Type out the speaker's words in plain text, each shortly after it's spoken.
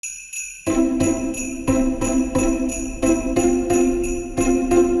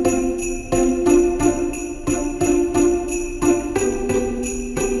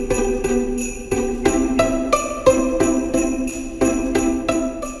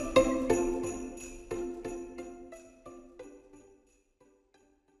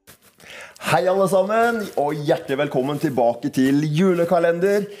Hei alle sammen, og hjertelig velkommen tilbake til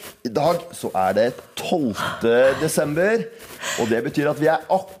julekalender. I dag så det 12. desember, og det betyr at vi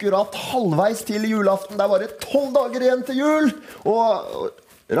akkurat halvveis til julaften. Det bare 12 dager igjen til jul. Og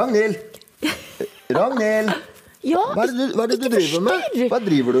Ragnhild, Ja, hva det du driver med? Hva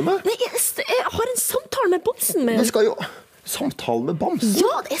driver du med? Nei, jeg har en samtale med bamsen min. Vi skal jo samtale med Bams.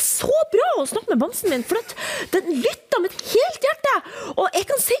 Ja, det så bra å snakke med bamsen min, for at den lytter med et helt hjerte. Og jeg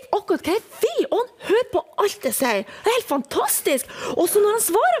kan si akkurat hva jeg vil, og han hører på alt jeg sier. Det helt fantastisk. Og så når han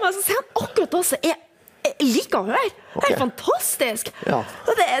svarer meg, så sier han akkurat det som jeg liker å høre. Det helt fantastisk. Ja.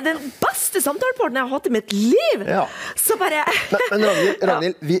 Og det den beste samtalepartneren jeg har hatt i mitt liv. Ja. Så bare... Men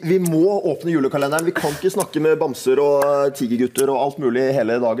Ragnhild, vi må åpne julekalenderen. Vi kan ikke snakke med bamser og tigergutter og alt mulig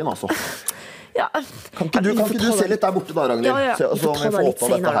hele dagen, altså. Ja. Kan ikke du se litt der borte da, Ragnhild? Ja, Så vi får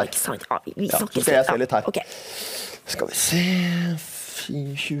åpne dette her. Ikke sant? Ja, vi så snakkes skal jeg se litt her. Ok. Skal vi se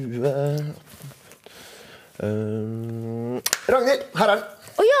 20 Ragnhild, her den.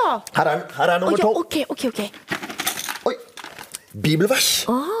 Åja! Her nummer 12. Ok. Oi, bibelvers.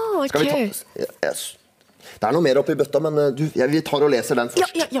 Ok. Skal vi ta... Yes. Det noe mer oppi bøtta, men vi tar og leser den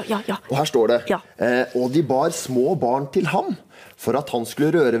først. Ja. Og her står det, Ja. og de bar små barn til ham, for at han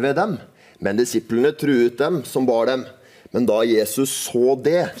skulle røre ved dem. Men disiplene truet dem som bar dem. Men da Jesus så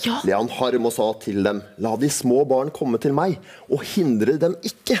det, ble han harm og sa til dem, la de små barn komme til meg, og hindre dem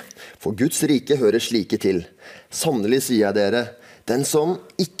ikke, for Guds rike hører slike til. Sannelig sier jeg dere, den som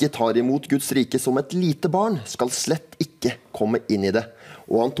ikke tar imot Guds rike som et lite barn, skal slett ikke komme inn i det.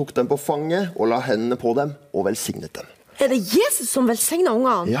 Og han tok dem på fanget, og la hendene på dem, og velsignet dem. Det Jesus som velsigner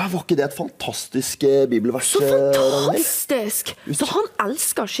ungene? Ja, var ikke det et fantastisk bibelvers? Så fantastisk! Så han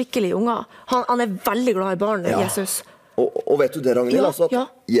elsker skikkelig unger. Han veldig glad i barn, Jesus. Og vet du det, Ragnhild? Altså at Ja.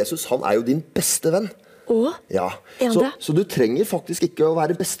 Jesus, han jo din beste venn. Åh? Ja. Er han det? Så du trenger faktisk ikke å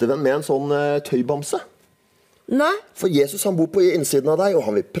være bestevenn med en sånn tøybamse. Nei? For Jesus, han bor på innsiden av deg, og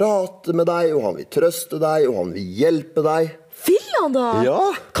han vil prate med deg, og han vil trøste deg, og han vil hjelpe deg. Vil han da? Ja.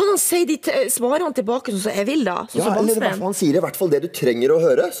 Kan han si svarer han tilbake sånn som jeg vil da? Sånn som Eller bamsen? han sier i hvert fall det du trenger å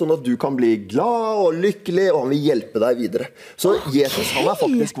høre, sånn at du kan bli glad og lykkelig, og han vil hjelpe deg videre. Så Jesus, han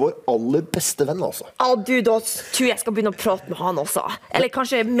faktisk vår aller beste venn, altså. Ja, du, da tror jeg skal begynne å prate med han også. Eller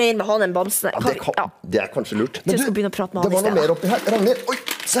kanskje mer med han enn bamsen. Det kanskje lurt. Men du, skal begynne å prate med han det var noe mer oppi her. Ragnhild, oi,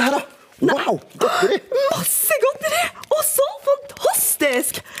 se her da. Wow, godteri. Masse godteri! Å, så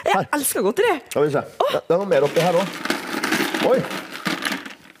fantastisk! Jeg elsker godteri. Skal vi se. Det noe mer oppi her også. Oi.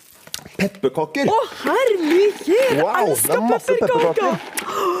 Pepperkaker. Å, herlighet! Jeg Wow, elsker det masse pepperkaker.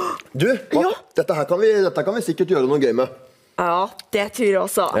 Du, dette kan vi sikkert gjøre noe gøy med. Ja, det tror jeg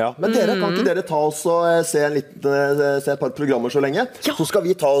også. Ja, men kan ikke dere ta oss og se et par programmer så lenge? Ja. Så skal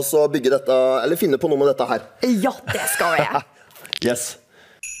vi ta oss og bygge dette, eller finne på noe med dette her. Ja, det skal jeg. Yes.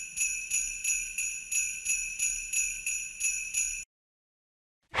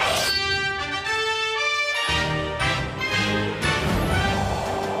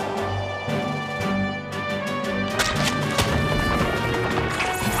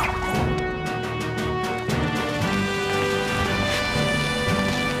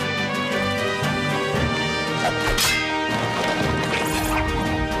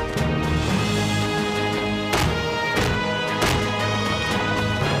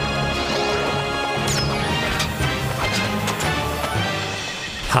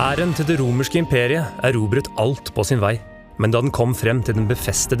 Hæren til det romerske imperiet erobret alt på sin vei, men da den kom frem til den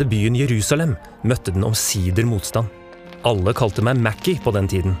befestede byen Jerusalem, møtte den omsider motstand. Alle kalte meg Mackie på den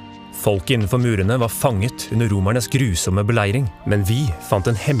tiden. Folk innenfor murene var fanget under romernes grusomme beleiring, men vi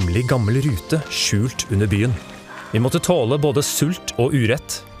fant en hemmelig gammel rute skjult under byen. Vi måtte tåle både sult og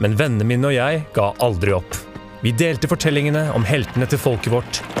urett, men vennene mine og jeg ga aldri opp. Vi delte fortellingene om heltene til folket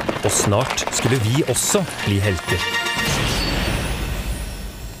vårt, og snart skulle vi også bli helter.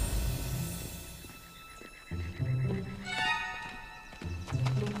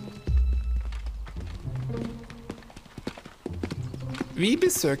 Vi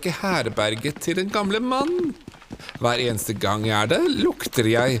besøker herberget til den gamle mann. Hver eneste gang jeg det, lukter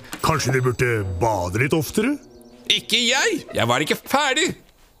jeg. Kanskje du burde bade litt oftere? Ikke jeg! Jeg var ikke ferdig!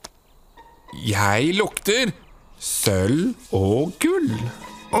 Jeg lukter sølv og gull.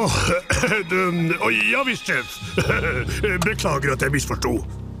 Ja visst, sjef. Beklager at jeg misforsto.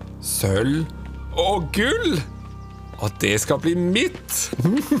 Sølv og gull! Og det skal bli mitt!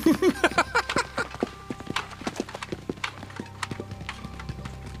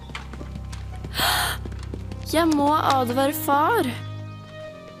 Jeg må advare far.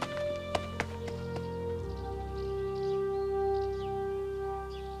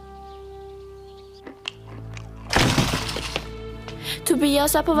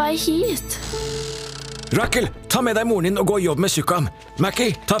 Tobias er på vei hit. Rakel, ta med deg moren din og gå og jobb med Sukkam.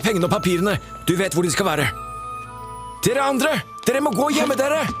 Mackie, ta pengene og papirene. Du vet hvor de skal være. Dere andre, dere må gå og gjemme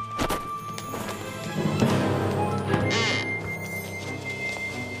dere!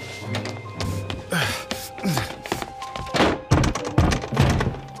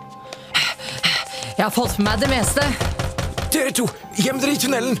 Jeg har fått med meg det meste. Dere to, gjem dere i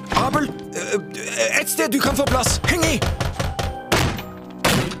tunnelen. Abel, et sted du kan få plass. Heng i!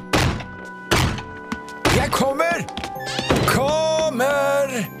 Jeg kommer!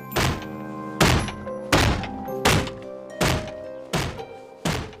 Kommer!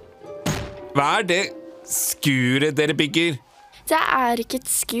 Hva er det skuret dere bygger? Det er ikke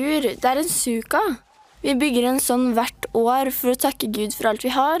et skur, det er en suka. Vi bygger en sånn hvert år for å takke Gud for alt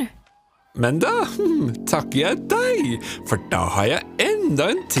vi har. Men da takker jeg deg, for da har jeg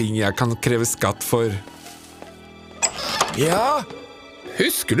enda en ting jeg kan kreve skatt for. Ja?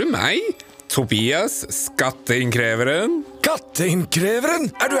 Husker du meg? Tobias, skatteinnkreveren? Katteinnkreveren?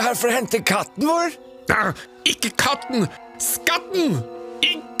 Er du her for å hente katten vår? Nei, ikke katten! Skatten!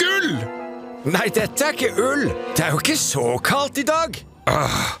 I gull! Nei, dette er ikke ull. Det er jo ikke så kaldt i dag.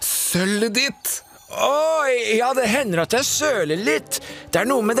 Sølvet ditt! Ja, det hender at jeg søler litt. Det er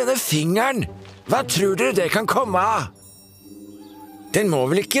noe med denne fingeren. Hva tror dere det kan komme av? Den må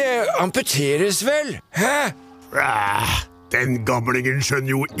vel ikke amputeres, vel? Hæ? Den gamlingen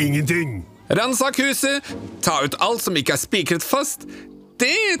skjønner jo ingenting. Ransak huset, ta ut alt som ikke er spikret fast.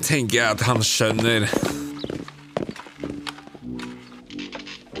 Det tenker jeg at han skjønner.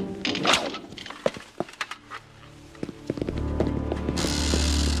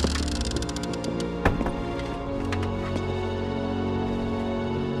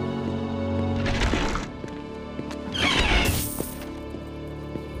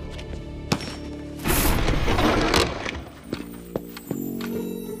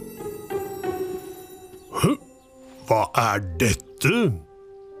 Hva er dette?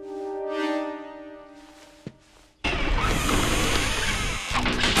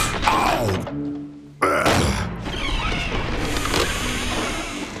 Au!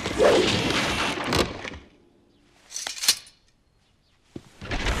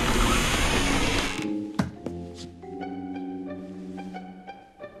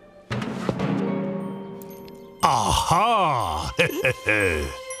 Aha!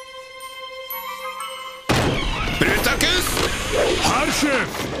 Brutakus! Her,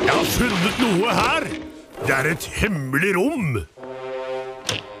 sjef! Jeg har funnet noe her. Det er et hemmelig rom.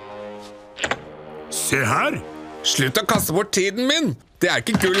 Se her. Slutt å kaste bort tiden min. Det er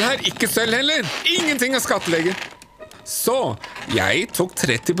ikke gull her, ikke sølv heller. Ingenting å skattlegge. Så, jeg tok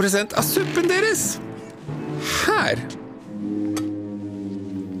 30% av suppen deres. Her.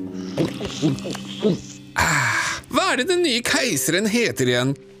 Hva er det den nye keiseren heter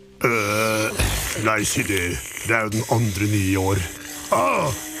igjen? Nei, si det. Det er jo den andre nye i år.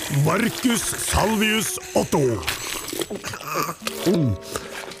 Marcus Salvius Otto.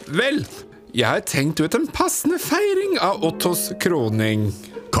 Vel, jeg har tenkt ut en passende feiring av Ottos kroning.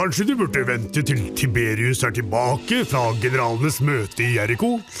 Kanskje du burde vente til Tiberius er tilbake fra generalenes møte i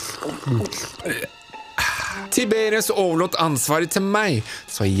Jericho? Tiberius overlot ansvaret til meg,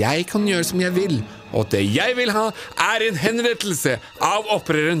 så jeg kan gjøre som jeg vil. Og det jeg vil ha, er en henrettelse av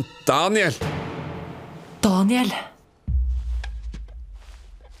opprøreren Daniel. Daniel.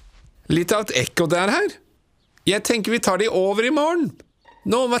 Litt av et ekko der her. Jeg tenker vi tar de over i morgen.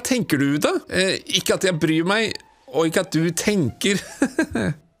 Nå, hva tenker du da? Ikke at jeg bryr meg, og ikke at du tenker.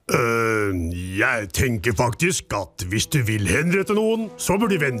 Jeg tenker faktisk at hvis du vil henrette noen, så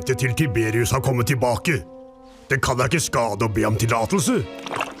bør du vente til Tiberius har kommet tilbake. Det kan da ikke skade å be om tillatelse.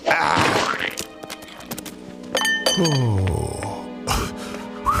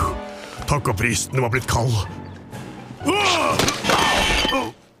 Takk og pris, den var blitt kald.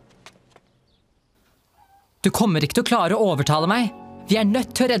 Du kommer ikke til å klare å overtale meg. Vi er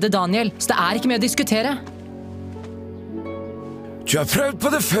nødt til å redde Daniel, så det er ikke med å diskutere. Du har prøvd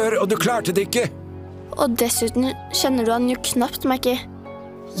på det før, og du klarte det ikke. Og dessuten kjenner du han jo knapt, Mackie.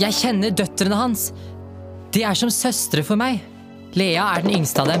 Jeg kjenner døtrene hans. De er som søstre for meg. Lea er den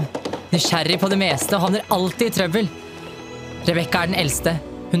yngste av dem. Nysgjerrig på det meste og havner alltid i trøbbel. Rebekka er den eldste.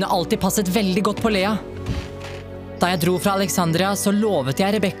 Hun har alltid passet veldig godt på Lea. Da jeg dro fra Alexandria, så lovet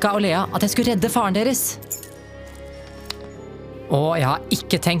jeg Rebekka og Lea at jeg skulle redde faren deres. Og jeg har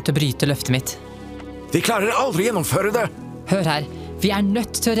ikke tenkt å bryte løftet mitt. De klarer aldri å gjennomføre det. Hør her, vi er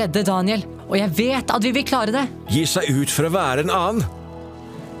nødt til å redde Daniel, og jeg vet at vi vil klare det. Gi seg ut for å være en annen.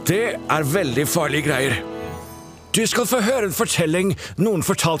 Det er veldig farlige greier. Du skal få høre en fortelling noen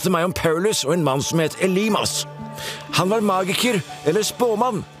fortalte meg om Paulus og en mann som het Elimas. Han var magiker eller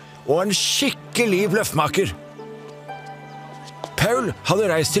spåmann, og en skikkelig bløffmaker. Paul hadde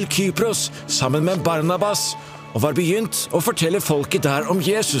reist til Kypros sammen med Barnabas og var begynt å fortelle folket der om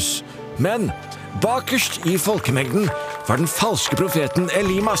Jesus. Men bakerst i folkemengden var den falske profeten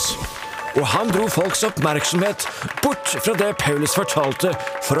Elimas, og han dro folks oppmerksomhet bort fra det Paulus fortalte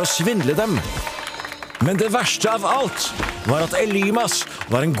for å svindle dem. Men det verste av alt var at Elimas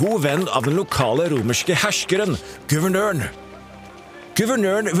var en god venn av den lokale romerske herskeren, guvernøren.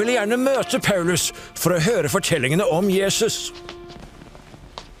 Guvernøren ville gjerne møte Paulus for å høre fortellingene om Jesus.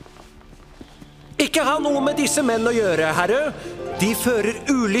 Ikke ha noe med disse menn å gjøre, herre. De fører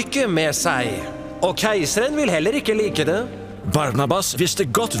ulykke med seg. Og keiseren vil heller ikke like det. Barnabas visste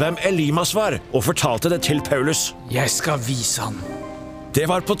godt hvem Elimas var, og fortalte det til Paulus. Jeg skal vise han. Det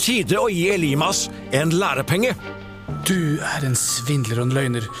var på tide å gi Elimas en lærepenge. Du er en svindler og en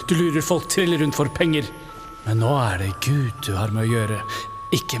løgner. Du lurer folk til rundt for penger. Men nå er det Gud du har med å gjøre,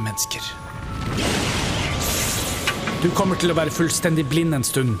 ikke mennesker. Du kommer til å være fullstendig blind en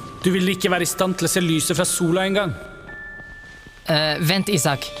stund. Du vil ikke være i stand til å se lyset fra sola en gang. Vent,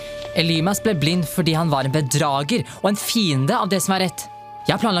 Isak. Elimas ble blind fordi han var en bedrager og en fiende av det som er rett.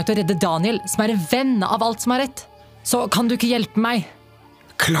 Jeg har planlagt å redde Daniel, som er en venn av alt som er rett. Så kan du ikke hjelpe meg?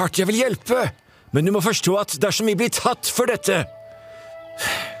 Klart jeg vil hjelpe, men du må forstå at dersom vi blir tatt for dette,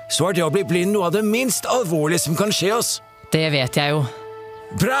 så er det å bli blind noe av det minst alvorlige som kan skje oss. Det vet jeg jo.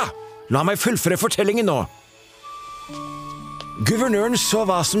 Bra! La meg fullføre fortellingen nå. Guvernøren så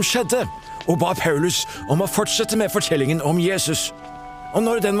hva som skjedde, og ba Paulus om å fortsette med fortellingen om Jesus. Og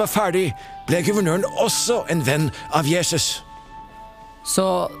når den var ferdig, ble guvernøren også en venn av Jesus. Så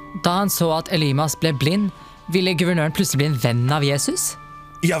da han så at Elimas ble blind, ville guvernøren plutselig bli en venn av Jesus?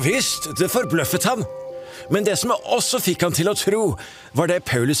 Ja visst, det forbløffet han. Men det som også fikk han til å tro, var det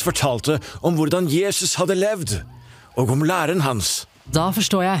Paulus fortalte om hvordan Jesus hadde levd, og om læren hans. Da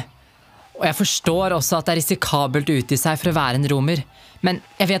forstår jeg. Og jeg forstår også at det er risikabelt å utgi seg for å være en romer. Men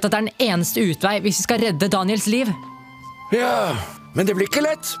jeg vet at det er den eneste utvei hvis vi skal redde Daniels liv. Ja, men det blir ikke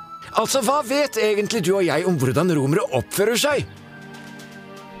lett. Altså, hva vet egentlig du og jeg om hvordan romere oppfører seg?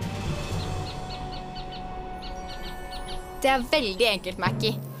 Det er veldig enkelt,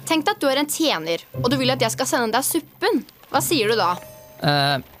 Mackie. Tenk deg at du er en tjener, og du vil at jeg skal sende deg suppen. Hva sier du da?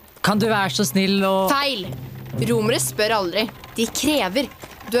 Kan du være så snill og... Feil! Romere spør aldri. De krever.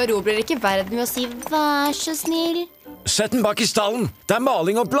 Du erobrer ikke verden ved å si «vær så snill». Sett den bak i stallen. Det er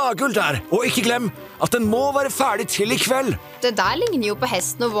maling og bladgull der. Og ikke glem at den må være ferdig til i kveld. Det der ligner jo på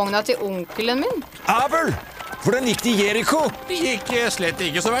hesten og vogna til onkelen min. Abel! Hvordan gikk det i Jericho? Det gikk slett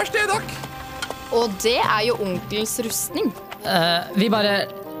ikke så verst, det, takk. Og det er jo onkelens rustning. Vi bare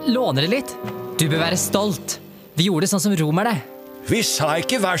låner det litt. Du bør være stolt. Vi gjorde det sånn som romerne. Vi sa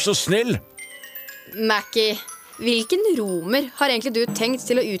ikke vær så snill. Mackie, hvilken romer har egentlig du tenkt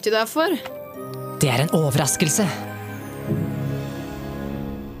til å utgi deg for? Det er en overraskelse.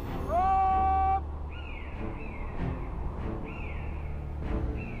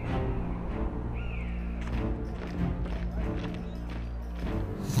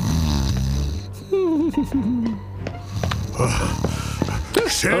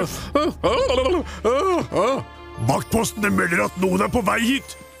 Sjef! Vaktpostene melder at noen er på vei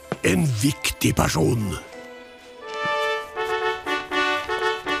hit. En viktig person.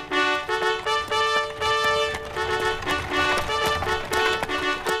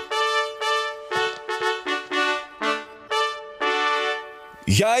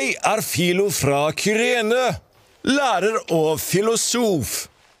 Jeg er Philo fra Kyrene, lærer og filosof,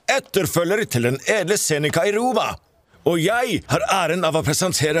 etterfølger til den edle Seneca i Roma. Og jeg har æren av å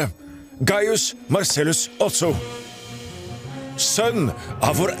presentere Gaius Marcellus Otto, sønn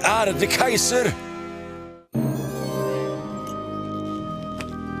av vår ærede keiser.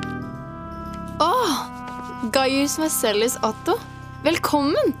 Gaius Marcellus Otto,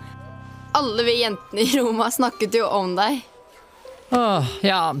 velkommen! Alle vi jentene i Roma snakket jo om deg.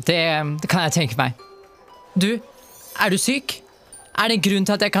 Ja, det kan jeg tenke meg. Du, er du syk? Er det en grunn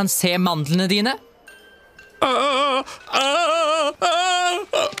til at jeg kan se mandlene dine?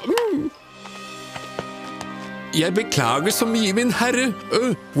 Jeg beklager så mye, min herre.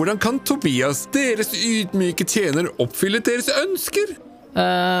 Hvordan kan Tobias, deres ydmyke tjener, oppfylle deres ønsker?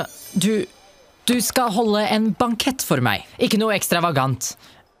 Du skal holde en bankett for meg. Ikke noe ekstravagant.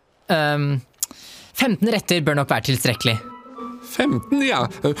 15 retter bør nok være tilstrekkelig. 15, ja.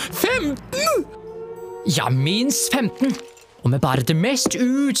 15?! Ja, minst 15. Og med bare det mest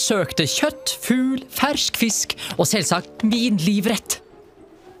utsøkte kjøtt, fugl, fersk fisk og selvsagt min livrett.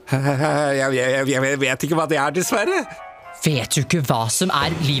 Jeg vet ikke hva det er, dessverre. Vet du ikke hva som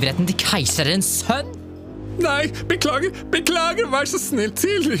er livretten til keiserens sønn? Nei, beklager, vær så snill,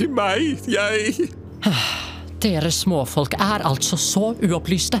 tilgi meg, Dere småfolk altså så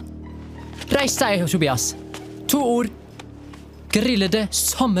uopplyste. Reis deg, Tobias. 2 ord. Grillede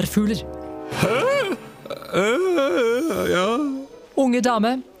sommerfugler. Ja. Unge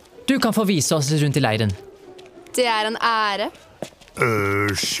dame, du kan få vise oss rundt i leiren. Det en ære.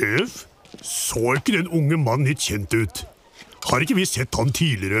 Sjef? Så ikke den unge mannen litt kjent ut? Har ikke vi sett han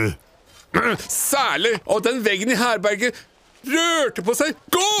tidligere? Særlig, og den veggen i herberget rørte på seg.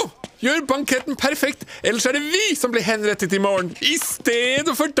 Gå! Gjør banketten perfekt, ellers det vi som blir henrettet i morgen, i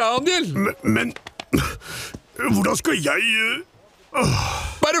stedet for Daniel. Men hvordan skal jeg...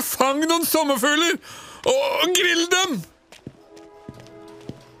 Bare fang noen sommerfugler og grill dem.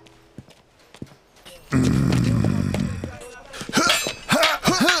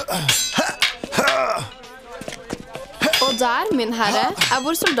 Og der, min herre,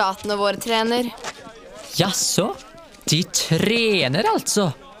 hvor soldatene våre trener. Jaså? De trener altså?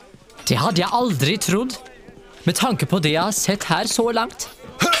 Det hadde jeg aldri trodd. Med tanke på det jeg har sett her så langt.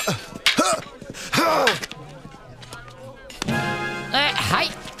 Hei!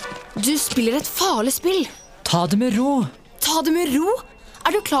 Du spiller et farlig spill. Ta det med ro. Ta det med ro?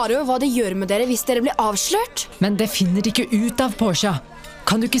 Du klar over hva det gjør med dere hvis dere blir avslørt? Men det finner de ikke ut av, Portia.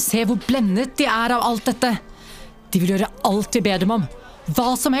 Kan du ikke se hvor blendet de av alt dette? De vil gjøre alt de ber dem om.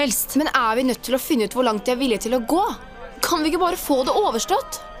 Hva som helst. Men vi nødt til å finne ut hvor langt de villige til å gå? Kan vi ikke bare få det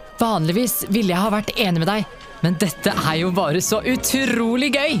overstått? Vanligvis ville jeg ha vært enig med deg, men dette jo bare så utrolig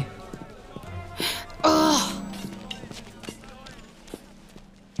gøy.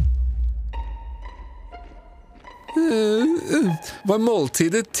 Var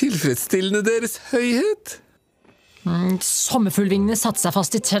måltidet tilfredsstillende, deres høyhet? Sommerfuglvingene satte seg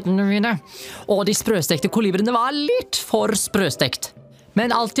fast i tennene mine, og de sprøstekte kolibriene var litt for sprøstekt.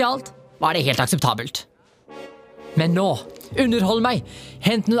 Men alt i alt var det helt akseptabelt. Men nå, underhold meg!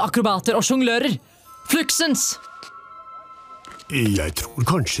 Hent noen akrobater og jonglører! Fluxens! Jeg tror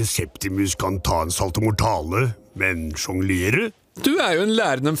kanskje Septimus kan ta en saltomortale, men jonglere? Du jo en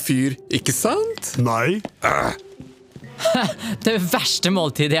lærende fyr, ikke sant? Nei. Det verste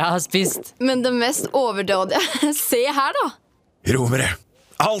måltidet jeg har spist. Men det mest overdådige. Se her da. Romere,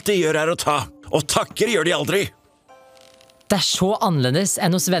 alt de gjør å ta, og takker gjør de aldri. Det så annerledes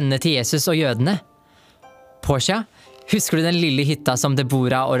enn hos vennene til Jesus og jødene. Portia, husker du den lille hytta som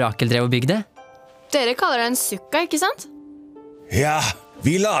Deborah og Rakel drev og bygde? Dere kaller det en sukka, ikke sant? Ja,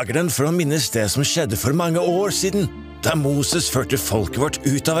 vi lager den for å minnes det som skjedde for mange år siden, da Moses førte folket vårt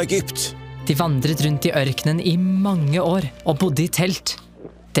ut av Egypt. De vandret rundt i ørkenen i mange år og bodde i telt.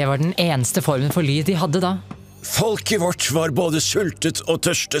 Det var den eneste formen for liv de hadde da. Folket vårt var både sultet og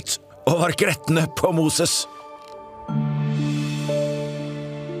tørstet, og var grettende på Moses.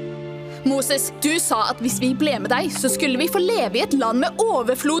 Moses, du sa at hvis vi ble med deg, så skulle vi få leve i et land med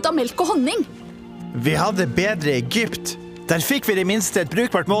overflod av melk og honning. Vi hadde bedre i Egypt. Der fikk vi det minste et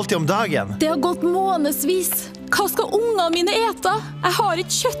brukbart måltid om dagen. Det har gått månedsvis. Hva skal ungene mine ete? Jeg har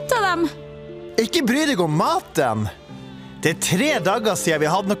ikke kjøtt til dem. Ikke bry deg om maten. Det 3 dager siden vi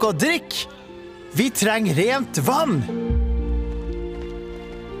hadde noe å drikke. Vi trenger rent vann.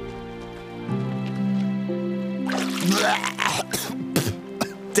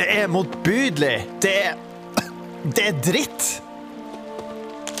 Det motbydelig. Det dritt.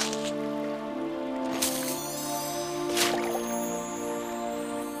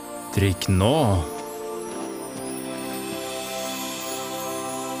 Drikk nå.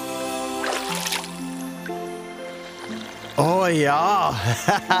 Ja.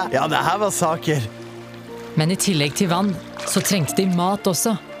 Ja, det her var saker. Men i tillegg til vann, så trengte de mat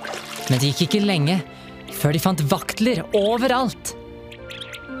også. Men det gikk ikke lenge, før de fant vaktler overalt.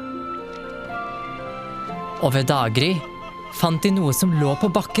 Og ved daggry fant de noe som lå på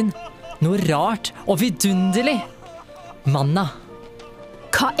bakken. Noe rart og vidunderlig. Manna.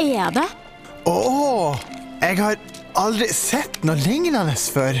 Hva det? Jeg har aldri sett noe lignende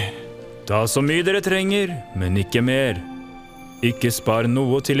før. Ta så mye dere trenger, men ikke mer. Ikke spar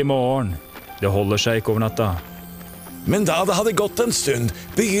noe til i morgen. Det holder seg ikke over natta. Men da det hadde gått en stund,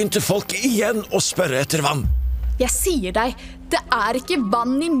 begynte folk igjen å spørre etter vann. Jeg sier deg, det ikke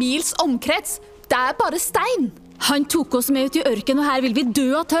vann i mils omkrets. Det bare stein. Han tok oss med ut i ørken, og her vil vi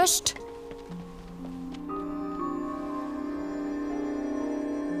dø av tørst.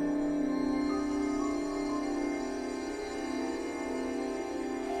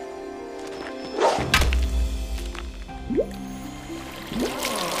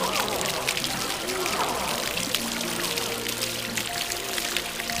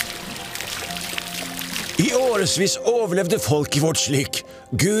 årevis overlevde folk i vårt slik.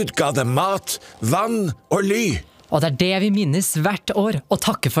 Gud ga dem mat, vann og ly. Og det det vi minnes hvert år, og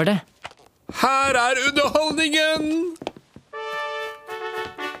takker for det. Her underholdningen!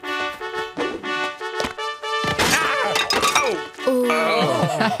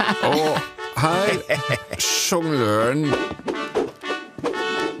 Og her jongløren.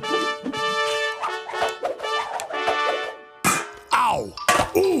 Au!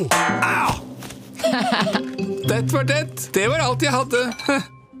 Au! Det var det. Det var alt jeg hadde.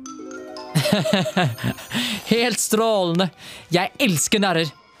 Helt strålende. Jeg elsker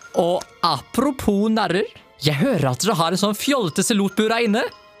narrer. Og apropos narrer, jeg hører at dere har en sånn fjollete selotbur her inne.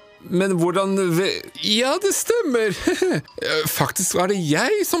 Men hvordan... Ja, det stemmer. Faktisk var det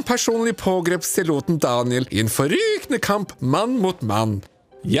jeg som personlig pågrep seloten Daniel i en forrykende kamp mann mot mann.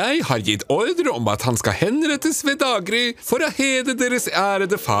 Jeg har gitt ordre om at han skal henrettes ved daggry for å hedre deres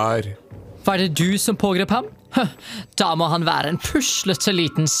ærede far. Var det du som pågrep ham? Da må han være en puslete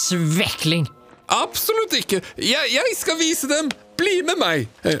liten svekling. Absolutt ikke. Jeg skal vise dem. Bli med meg.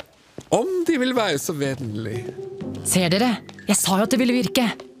 Om de vil være så vennlig. Ser dere? Jeg sa jo at det ville virke.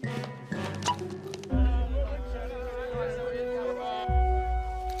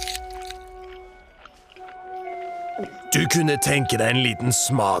 Du kunne tenke deg en liten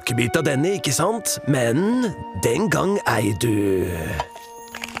smakebit av denne, ikke sant? Men den gang ei du...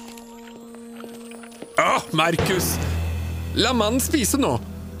 Markus! La mannen spise nå.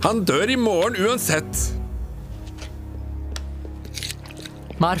 Han dør i morgen uansett.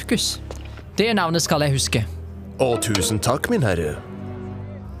 Markus. Det navnet skal jeg huske. Tusen takk, min herre.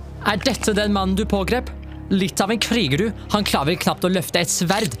 Er dette den mannen du pågrep? Litt av en kriger du. Han klarer knapt å løfte et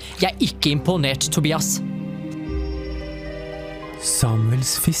sverd. Jeg er ikke imponert, Tobias.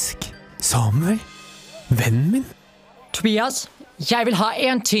 Samuels fisk. Samuel? Vennen min? Tobias, jeg vil ha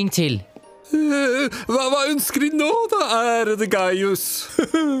en ting til. Hva ønsker de nå da, ærede Gaius?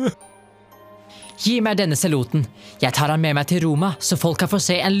 Gi meg denne seloten. Jeg tar han med meg til Roma, så folk kan få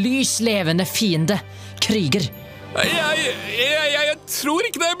se en lyslevende fiende. Kriger. Jeg tror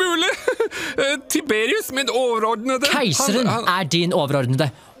ikke det er mulig. Tiberius, min overordnede. Keiseren er din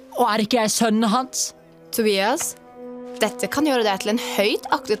overordnede. Og er ikke jeg sønnen hans? Tobias, dette kan gjøre deg til en høyt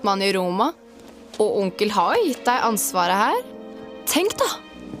aktet mann i Roma. Og onkel har gitt deg ansvaret her. Tenk da.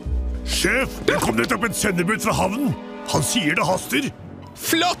 Sjef, det kom nettopp en sendebud fra havnen. Han sier det haster.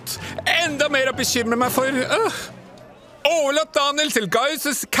 Flott! Enda mer å bekymre meg for. Overlatt Daniel til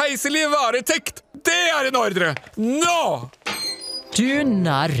Gaius' keiserlige varetekt. Det er en ordre. Nå! Du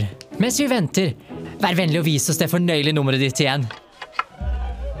narr. Mens vi venter, vær vennlig å vise oss det fornøyelige nummeret ditt igjen.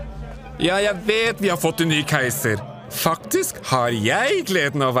 Ja, jeg vet vi har fått en ny keiser. Faktisk har jeg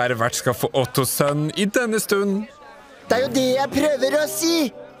gleden av å være vertskap for Ottos sønn i denne stund. Det er jo det jeg prøver å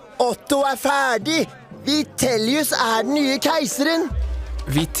si. Otto er ferdig. Vitellius er den nye keiseren.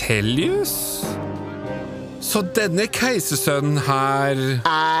 Vitellius? Så denne keisersønnen her...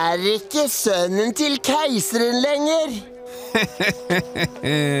 Er ikke sønnen til keiseren lenger.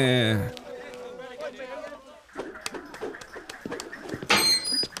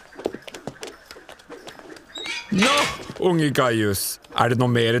 Nå, unge Gaius, er det noe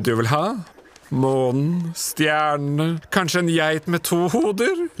mer du vil ha? Månen, stjernene, kanskje en geit med 2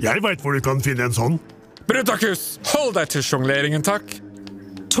 hoder? Jeg vet hvor du kan finne en sånn. Bruttakus, hold deg til jongleringen, takk.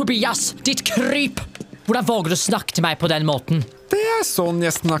 Tobias, ditt kryp! Hvordan våger du snakke til meg på den måten? Det er sånn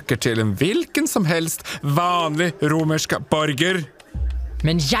jeg snakker til en hvilken som helst vanlig romersk borger.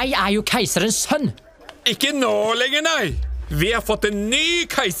 Men jeg er jo keiserens sønn! Ikke nå lenger, nei! Vi har fått en ny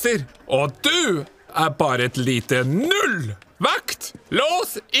keiser, og du er bare et lite null! Vakt!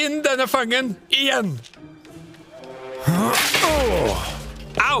 Lås inn denne fangen igjen! Au!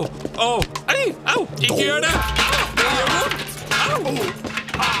 Au! Au! Ikke gjør det! Au! Det gjør vondt! Au!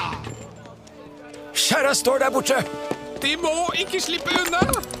 Kjære står der borte! De må ikke slippe unna!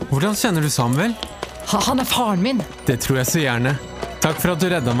 Hvordan kjenner du Samuel? Han er faren min. Det tror jeg så gjerne. Takk for at du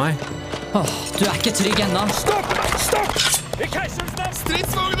redda meg. Du er ikke trygg ennå. Stopp! Stopp! I keiserens navn!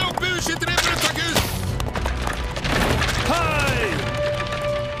 Stridsvogner opp, beskyttere, Bruttakus! Hei!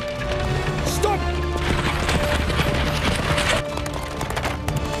 Stopp!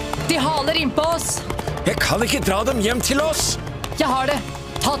 De haler innpå oss. Jeg kan ikke dra dem hjem til oss. Jeg har det.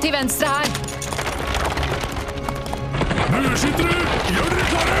 Ta til venstre her. Bueskyttere, gjør dere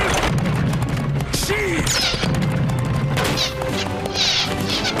klare! Skyt!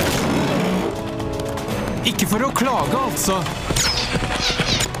 Ikke for å klage, altså.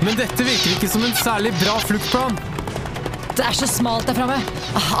 Men dette virker ikke som en særlig bra fluktplan. Det er så smalt der fremme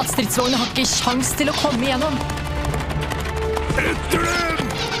at stridsvognene har ikke sjans til å komme igjennom. Etter dem!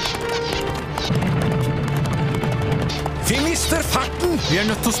 Vi mister farten! Vi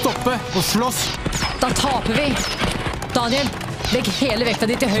nødt til å stoppe og slåss. Da taper vi. Daniel, legg hele vekta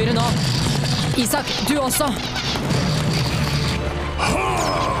di til høyre nå. Isak, du også.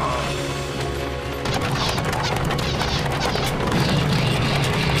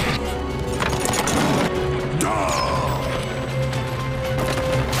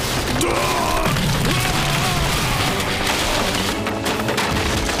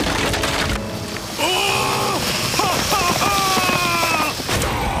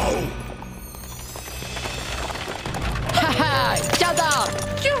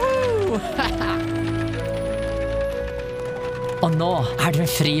 Og nå er du en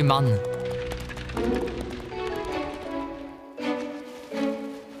fri mann.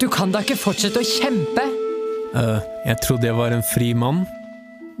 Du kan da ikke fortsette å kjempe? Jeg trodde jeg var en fri mann.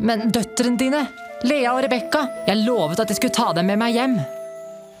 Men døtrene dine, Lea og Rebekka, jeg lovet at jeg skulle ta dem med meg hjem.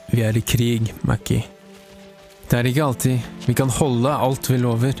 Vi er i krig, Mackie. Det er ikke alltid vi kan holde alt vi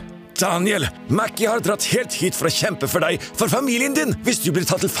lover. Daniel, Mackie har dratt helt hit for å kjempe for deg, for familien din, hvis du blir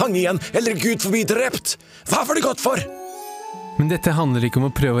tatt til fange igjen, eller Gud forbi drept. Hva var det godt for? Men dette handler ikke om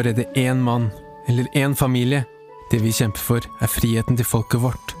å prøve å redde en mann, eller en familie. Det vi kjemper for er friheten til folket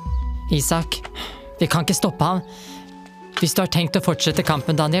vårt. Isak, vi kan ikke stoppe ham. Hvis du har tenkt å fortsette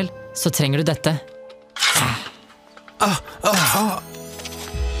kampen, Daniel, så trenger du dette.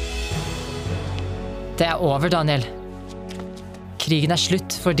 Det er over, Daniel. Krigen er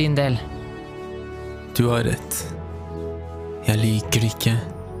slutt for din del. Du har rett. Jeg liker det ikke,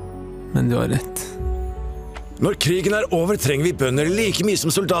 men du har rett. Når krigen er over, trenger vi bønder like mye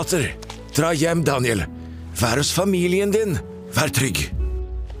som soldater. Dra hjem, Daniel. Vær hos familien din. Vær trygg.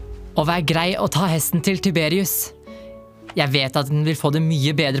 Og vær grei å ta hesten til Tiberius. Jeg vet at den vil få det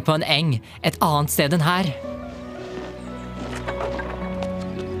mye bedre på en eng et annet sted enn her.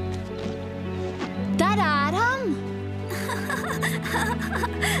 Der er han!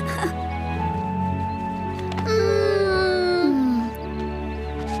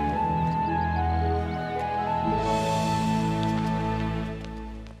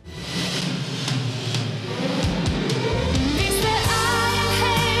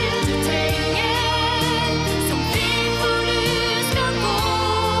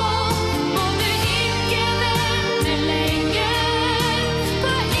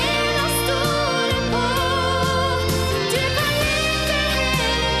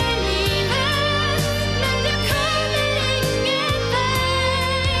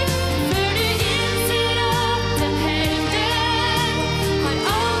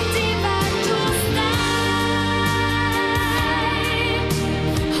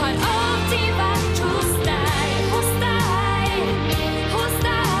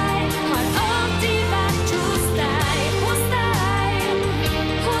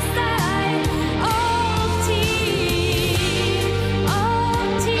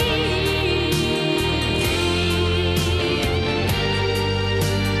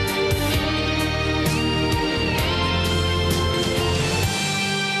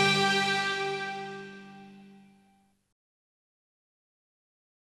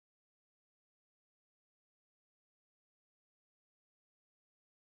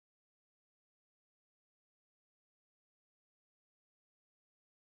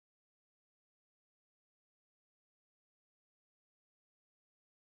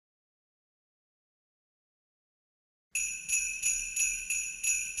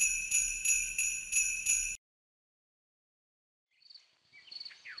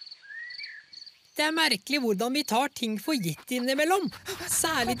 Det er merkelig hvordan vi tar ting for gitt innimellom.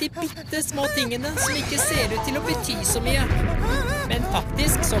 Særlig de bitte små tingene som ikke ser ut til å bety så mye. Men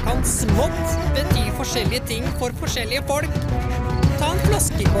faktisk så kan smått bety forskjellige ting for forskjellige folk. Ta en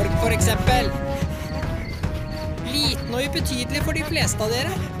flaskekork for eksempel. Liten og ubetydelig for de fleste av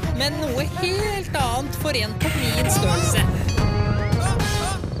dere, men noe helt annet for en på min størrelse.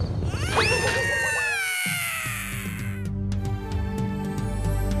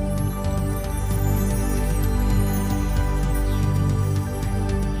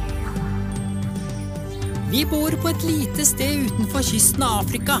 Vi bor på et lite sted utenfor kysten av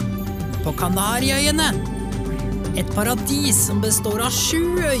Afrika, på Kanariøyene. Et paradis som består av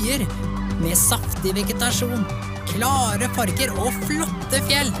 7 øyer, med saftig vegetasjon, klare farger og flotte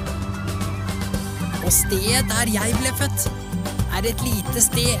fjell. Og stedet der jeg ble født, er et lite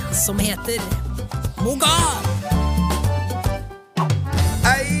sted som heter Moga.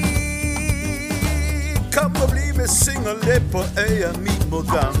 Ei, kom og bli med, syng og le på øya mi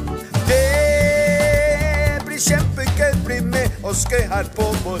Moga. Kjempegøy, bli med og skøy her på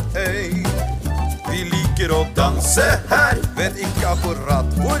vår øy. Vi liker å danse her, vet ikke akkurat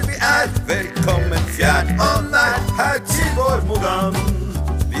hvor vi Velkommen fjern og nær, her til vår Mogan.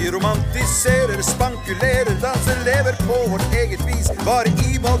 Vi romantiserer, spankulerer, danser, lever på vårt eget vis. Bare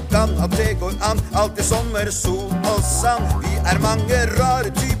i Mogan at det går an, alltid sommer, sol og sand. Vi mange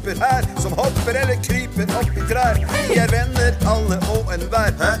rare typer her, som hopper eller kryper opp i trær. Vi venner alle og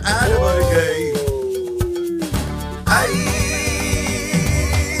enhver, her det bare gøy.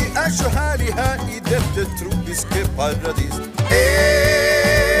 Så herlig her i dette tropiske paradis.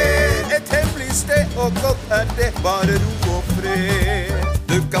 Et hemmelig sted, og godt det, bare ro og fred.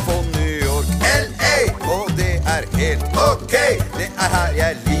 Du kan få New York, LA, og det helt ok. Det her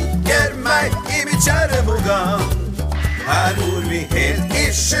jeg liker meg, i mitt kjære Mogan. Her bor vi helt i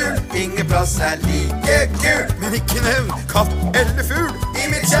skjul, ingen plass like kul. Men ikke nevn katt eller fugl,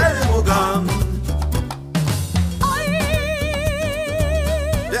 i mitt kjære Mogan.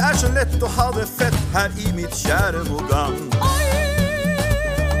 Det så lett å ha det fett her i mitt kjære Mogan.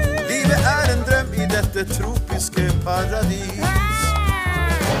 Livet en drøm i dette tropiske paradis.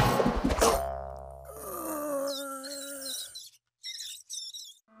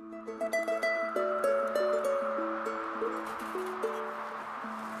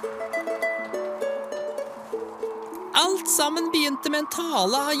 Alt sammen begynte med en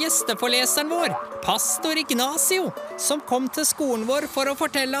tale av gjesteforleseren vår, pastor Ignacio, som kom til skolen vår for å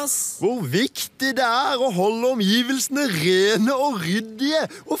fortelle oss hvor viktig det å holde omgivelsene rene og ryddige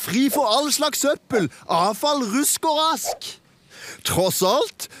og fri for all slags søppel, avfall, rusk og rask. Tross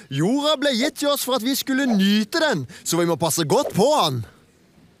alt, jorda ble gitt til oss for at vi skulle nyte den, så vi må passe godt på den.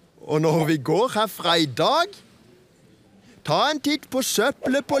 Og når vi går herfra i dag, ta en titt på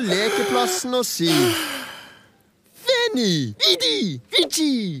søppelet på lekeplassen og si: Veni, vidi,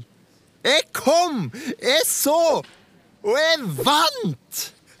 vici. Jeg kom, jeg så, og jeg vant.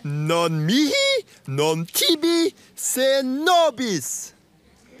 Non mihi, non tibi, se nobis.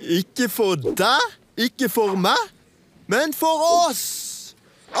 Ikke for deg, ikke for meg, men for oss.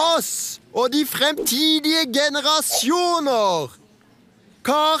 Oss og de fremtidige generasjoner.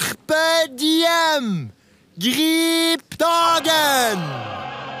 Carpe diem. Grip dagen.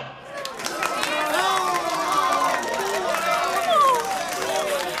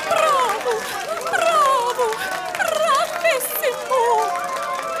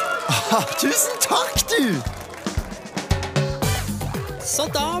 Tusen takk, du! Så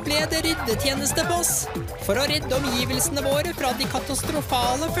da ble det ryddetjeneste på oss, for å redde omgivelsene våre fra de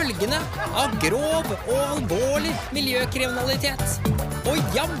katastrofale følgene av grov og alvorlig miljøkriminalitet. Og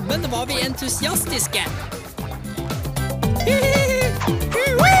jammen var vi entusiastiske!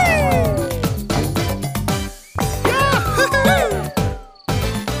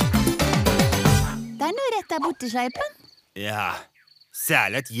 Det noe rett der borte, Sleipen. Ja,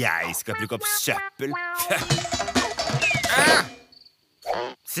 særlig at jeg skal plukke opp søppel.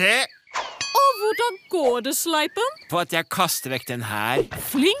 Se! Og hvordan går det, Sleipen? På at jeg kaster vekk den her.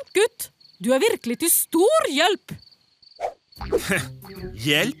 Flink gutt! Du virkelig til stor hjelp!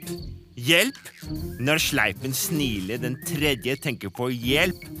 Hjelp? Hjelp? Når Sleipen Snile den tredje tenker på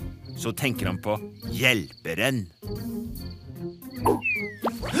hjelp, så tenker han på hjelperen.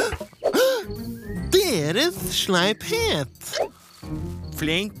 Deres sleiphet.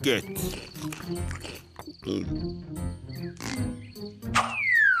 Flink gutt.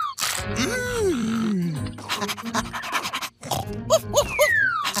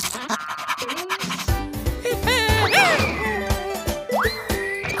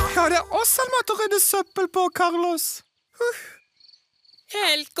 Ja, det oss som måtte rydde søppel på, Carlos.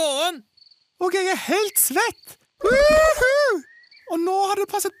 Helt gåen. Og jeg helt svett. Og nå har det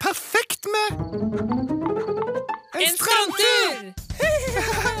passet perfekt med en strandtur!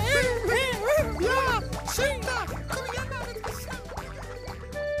 Ja, skynd deg!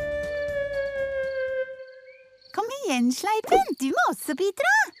 Kom igjen, Sleipen. Du må også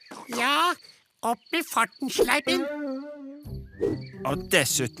bidra. Ja, opp i farten, Sleipen. Og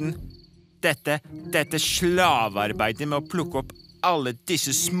dessuten, dette slavearbeidet med å plukke opp alle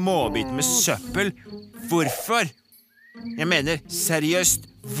disse småbiter med søppel. Hvorfor? Jeg mener, seriøst,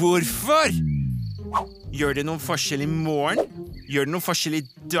 hvorfor? Gjør det noen forskjell i morgen? Gjør det noen forskjell i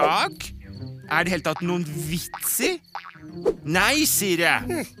dag? Det helt tatt noen vits i? Nei, sier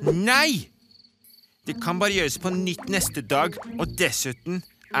jeg. Nei! Det kan bare gjøres på nytt neste dag, og dessuten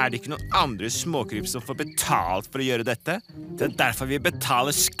det ikke noen andre småkryp som får betalt for å gjøre dette. Det derfor vi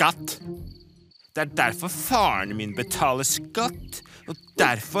betaler skatt. Det derfor faren min betaler skatt, og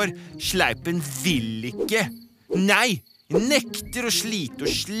derfor Sleipen vil ikke. Nei, nekter å slite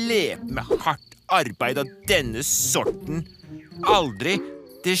og slepe med hardt arbeid av denne sorten. Aldri,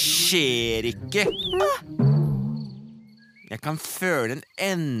 Det skjer ikke. Jeg kan føle en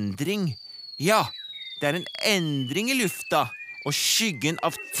endring. Ja, det er en endring i lufta, og skyggen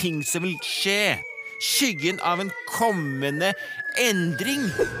av ting som vil skje. Skyggen av en kommende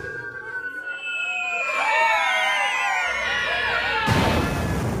endring.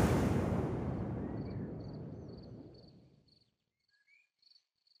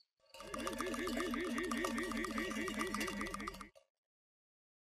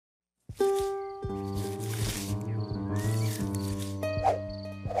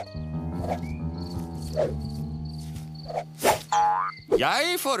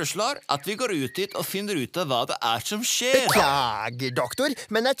 Jeg foreslår at vi går ut dit og finner ut av hva det er som skjer. Beklager, doktor,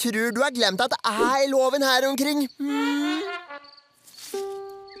 men jeg tror du har glemt at det er loven her omkring.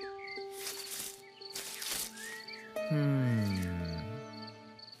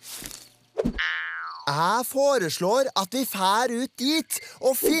 Jeg foreslår at vi fær ut dit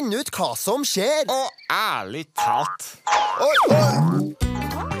og finner ut hva som skjer. Og ærlig talt.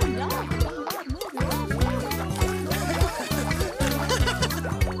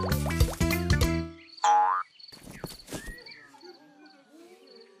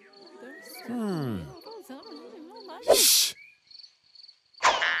 Hysj!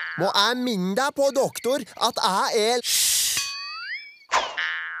 Må jeg minne deg på, doktor, at jeg er...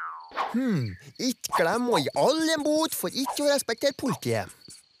 Ikke glem å gi alle en bot for ikke å respektere politiet.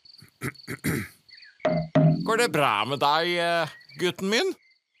 Går det bra med deg, gutten min?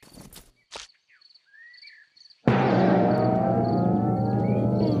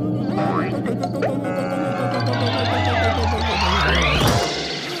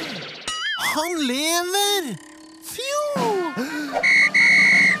 Han lever!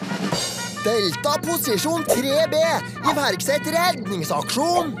 Delta posisjon 3B. Iverksett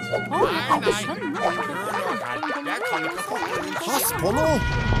redningsaksjon. Pass på nå.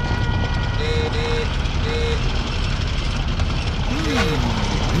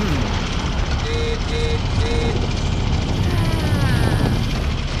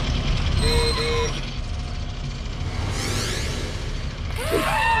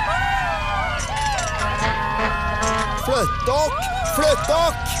 Flytt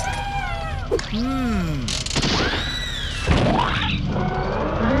dere!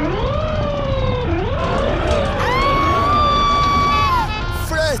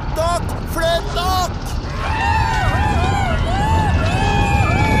 Flytt dere! Flytt dere! Flytt dere!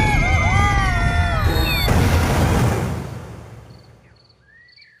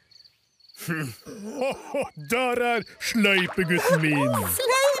 Der er sleipegutten min.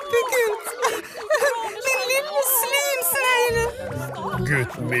 Sleipegutt! Min lille slimsnegle!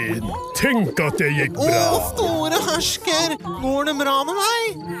 Gutten min, tenk at det gikk bra. Store hersker, går det bra med meg?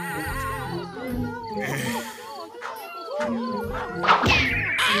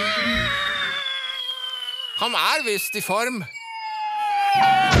 Han er visst i form.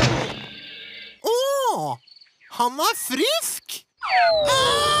 Han er frisk!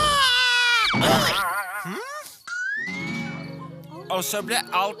 Og så ble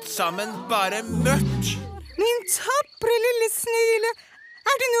alt sammen bare mørkt. Min tapre lille snegle,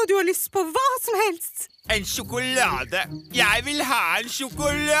 er det noe du har lyst på hva som helst? En sjokolade. Jeg vil ha en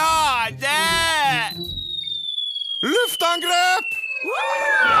sjokolade! Luftangrep!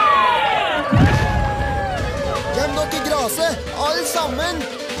 Gjem dere i graset, alle sammen!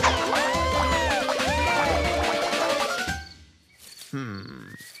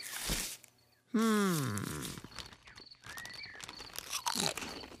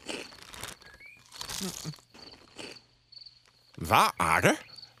 Hva er det?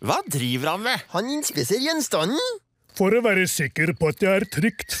 Hva driver han med? Han innspiser gjenstanden. For å være sikker på at det er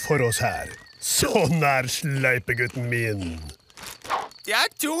trygt for oss her. Sånn er sleipegutten min. Det er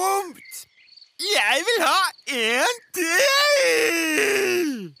tomt! Jeg vil ha en til!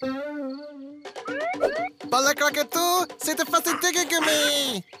 Balleklokke 2 sitter fast i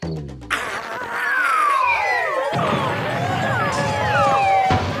tyggegummi!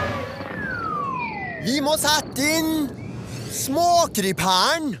 Vi må sette inn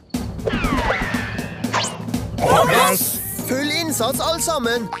småkryphæren. Full innsats, alle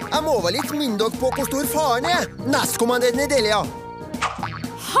sammen. Jeg må vel litt minne dere på hvor stor faren er. Nestkommanderende Nedelia.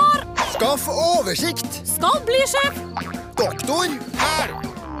 Har. Skaff oversikt. Skal bli sjef. Doktor. Her.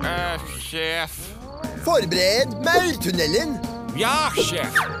 Sjef. Forbered maurtunnelen. Ja,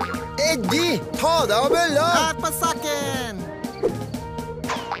 sjef. Eddie, ta deg av bølla. Her på saken.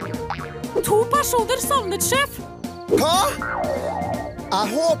 2 personer savnet, sjef. Hva? Jeg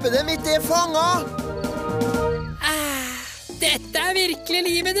håper dem ikke er fanget. Dette er virkelig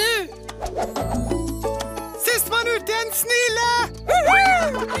livet, du. Sist man ut, det en snille!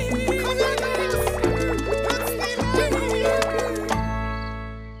 Kom igjen,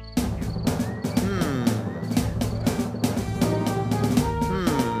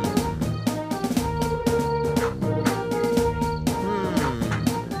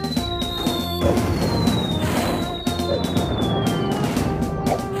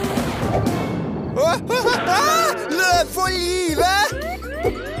 Løp for livet!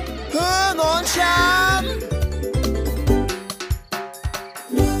 Hønen kjem!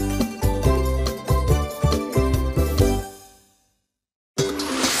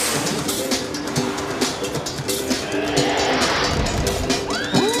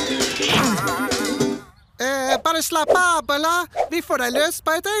 Bare slapp av, Bella. Vi får deg løs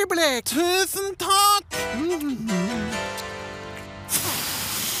på et øyeblikk. Tusen takk!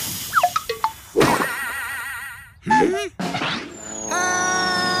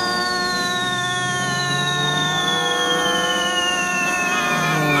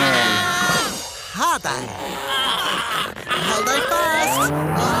 Ha deg. Hold deg fast.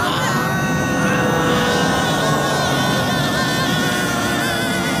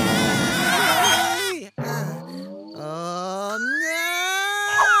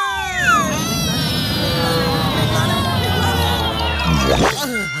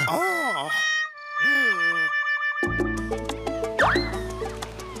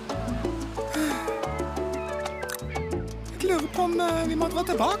 Jeg lurer på om vi må dra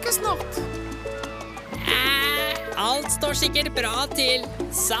tilbake snart. Alt står sikkert bra til.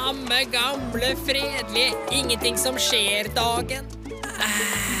 Samme gamle, fredelige, ingenting som skjer dagen.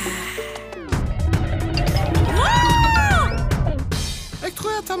 Jeg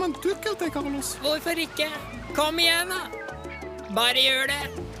tror jeg tar meg en dukkel til, Carlos. Hvorfor ikke? Kom igjen, da. Bare gjør det.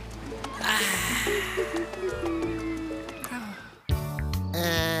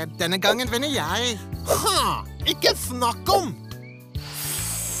 Denne gangen vinner jeg. Ha! Ikke snakk om!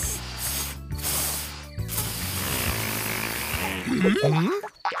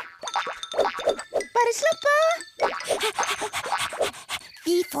 Bare slapp av.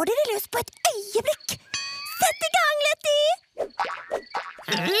 Vi får dere løs på et øyeblikk. Sett i gang, Letty!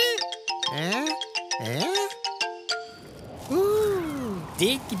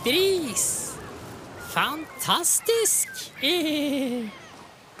 Digg bris. Fantastisk.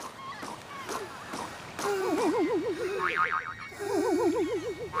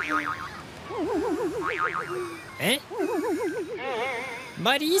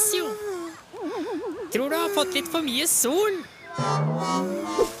 Mauricio, tror du har fått litt for mye sol?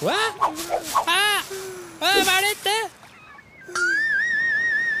 Hva? Hva er dette?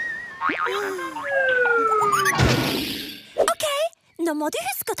 Ok, nå må du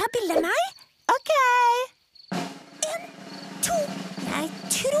huske å ta bilde av meg. Ok. 1, 2. Jeg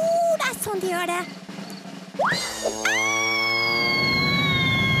tror det er sånn de gjør det.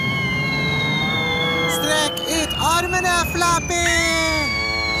 Strekk ut armene, Flappy!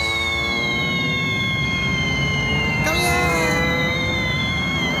 Kom igjen!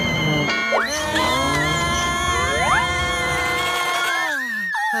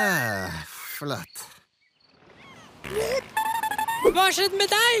 Flott. Hva har skjedd med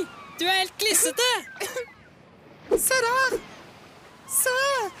deg? Du er helt klissete. Se der! Se!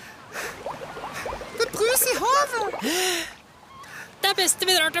 Det er brus i havet! Det er best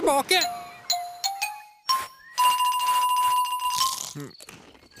vi drar tilbake.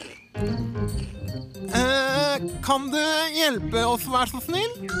 Kan du hjelpe oss, vær så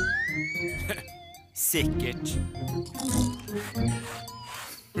snill? Sikkert.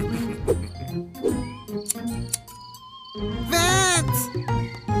 Vent!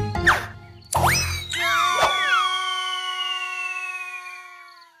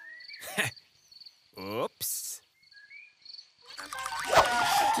 Ops.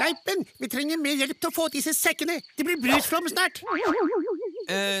 Kleipen, vi trenger mer hjelp til å få disse sekkene. Det blir brusflom snart.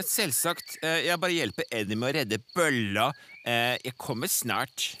 Selvsagt. Jeg bare hjelper Eddie med å redde bølla. Jeg kommer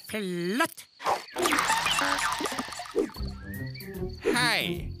snart. Flott. Hei,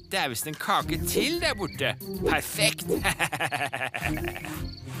 det er visst en kake til der borte. Perfekt.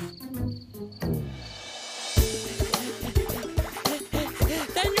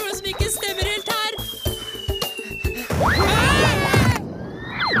 Det er noe som ikke stemmer helt her.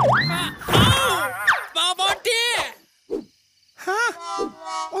 Hva var det? Hæ?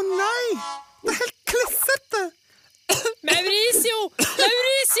 Å nei! Det er helt klissete! Mauricio!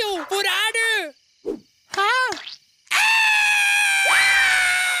 Mauricio! Hvor er du? Hæ?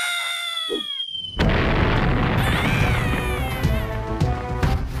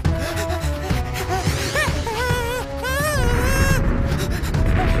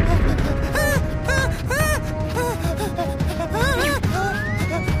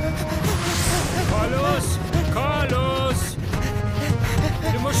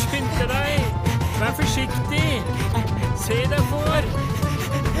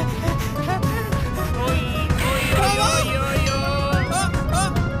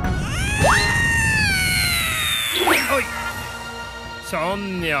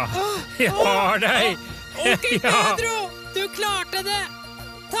 Sånn, ja. Jeg har deg. Onkel Pedro, du klarte det.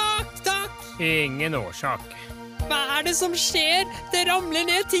 Takk. Ingen årsak. Hva det som skjer? Det ramler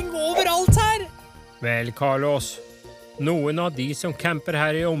ned ting overalt her. Vel, Carlos. Noen av de som camper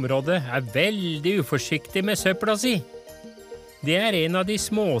her i området veldig uforsiktige med søpla si. Det en av de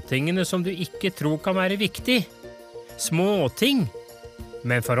småtingene som du ikke tror kan være viktig. Småting.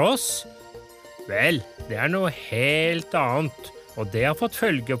 Men for oss, vel, det noe helt annet, og det har fått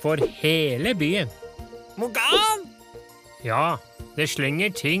følge for hele byen. Mogan! Ja, det slenger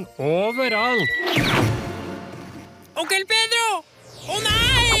ting overalt. Onkel Pedro! Å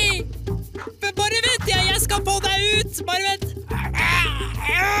nei! Bare vent, jeg skal få deg ut. Bare vent.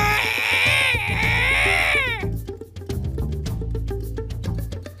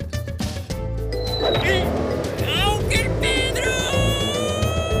 Onkel Pedro!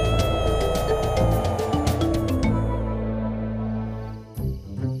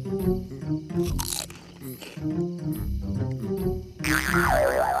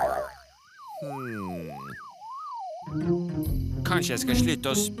 Kanskje jeg skal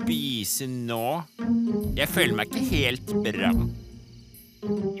slutte å spise nå? Jeg føler meg ikke helt bra.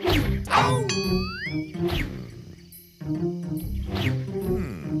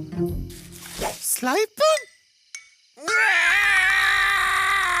 Sleipen!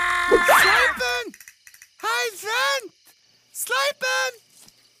 Sleipen! Hei, vent! Sleipen!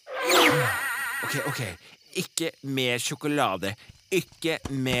 Ok. Ikke mer sjokolade. Ikke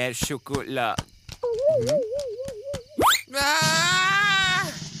mer sjokolade.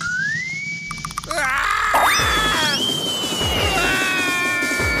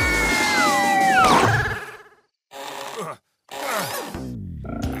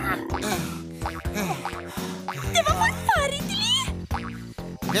 Det var forferdelig!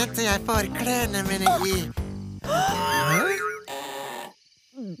 Vent jeg får klærne mine i.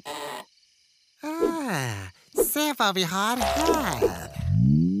 Se hva vi har her.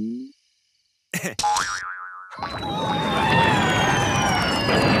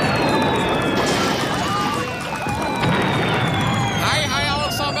 Hei,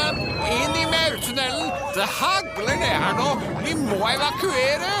 alle sammen! Inn i maurtunnelen! Det hagler ned her nå! Vi må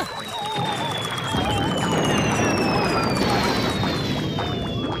evakuere!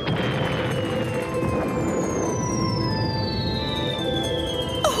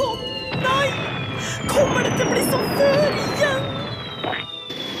 Nei! Kommer det til å bli som før igjen?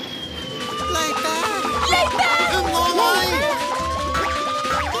 Leite! Unna meg!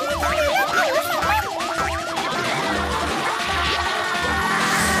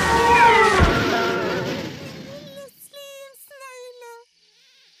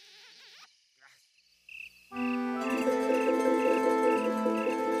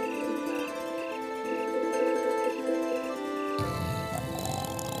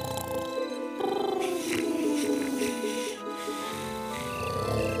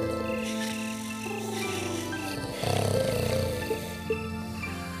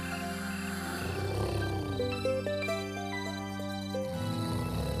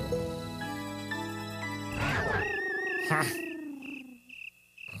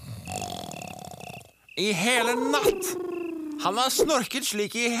 I hele natt. Han har snorket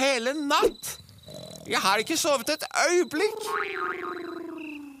slik i hele natt. Jeg har ikke sovet et øyeblikk.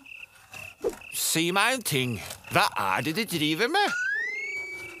 Si meg en ting. Hva det de driver med?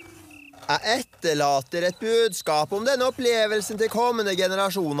 Jeg etterlater et budskap om denne opplevelsen til kommende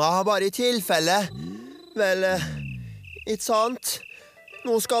generasjoner, bare i tilfelle. Vel, ikke sant?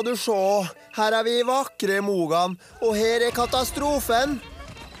 Nå skal du se. Her vi i vakre Mogan, og her katastrofen.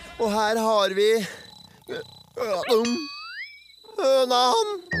 Og her har vi hønan.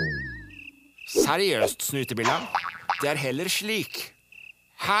 Seriøst, Snutebilla. Det heller slik.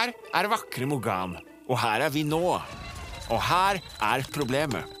 Her vakre Mogan, og her vi nå. Og her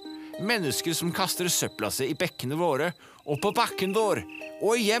problemet. Mennesker som kaster søpla seg i bekkene våre, og på bakken vår,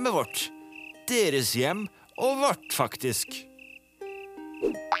 og i hjemmet vårt. Deres hjem og vårt, faktisk.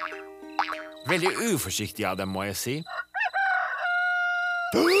 Veldig uforsiktig av dem, må jeg si.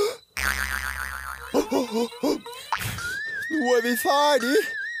 Nå vi ferdig.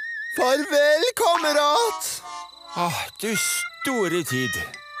 Farvel, kamerat. Du store tid.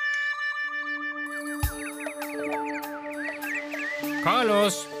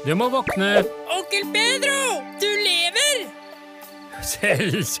 Carlos, du må våkne. Onkel Pedro, du lever!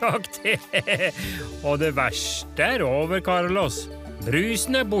 Selvsagt. Og det verste over, Carlos.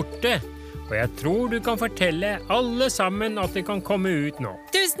 Brusen borte. Og jeg tror du kan fortelle alle sammen at de kan komme ut nå.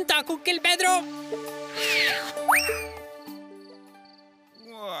 Tusen takk, onkel Pedro!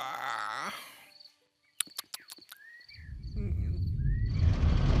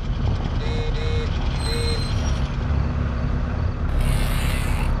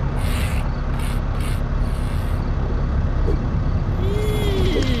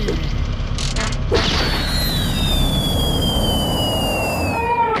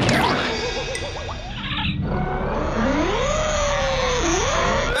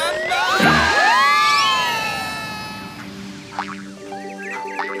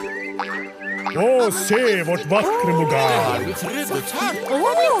 se vårt vakre Mogan.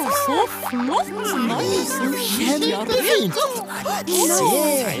 Så flott! Kjempefint!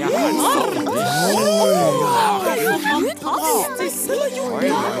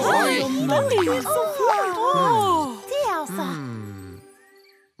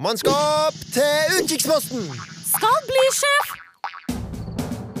 Mannskap til utkikksposten! Skal bli, sjef!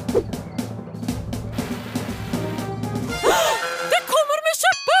 Det kommer med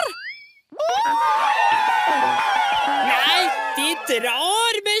kjepper! Nei, de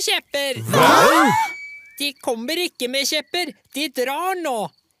drar med kjepper. De kommer ikke med kjepper, de drar nå.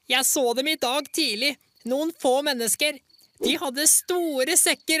 Jeg så dem i dag tidlig, noen få mennesker. De hadde store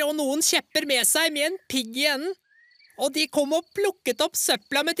sekker og noen kjepper med seg med en pigg i enden. Og de kom og plukket opp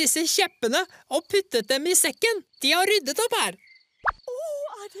søpla med disse kjeppene og puttet dem i sekken. De har ryddet opp her.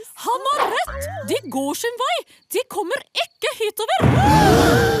 Han har rett! De går sin vei! De kommer ikke hitover!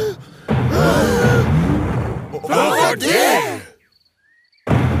 Hva var det?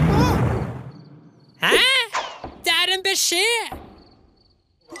 Hæ? Det er en beskjed!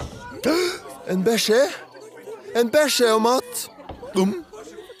 En beskjed? En beskjed om at...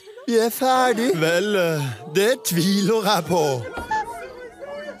 Vi er ferdig. Vel, det tviler jeg på.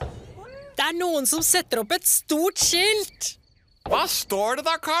 Det er noen som setter opp et stort skilt. Hva står det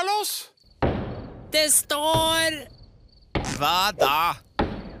da, Carlos? Det står... Hva da?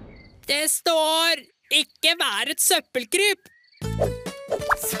 Det står... Ikke vær et søppelkryp.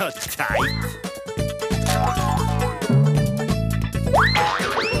 Så teit.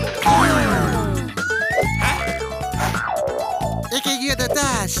 Ikke gjør det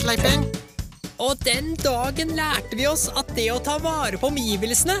der, Sleiping. Og den dagen lærte vi oss at det å ta vare på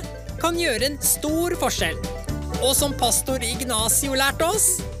omgivelsene kan gjøre en stor forskjell. Og som pastor Ignacio lærte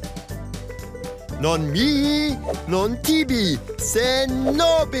oss... Non mihi, non tibi, se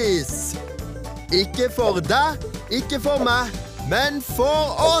nobis. Ikke for deg, ikke for meg, men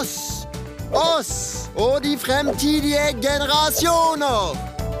for oss. Oss og de fremtidige generasjoner.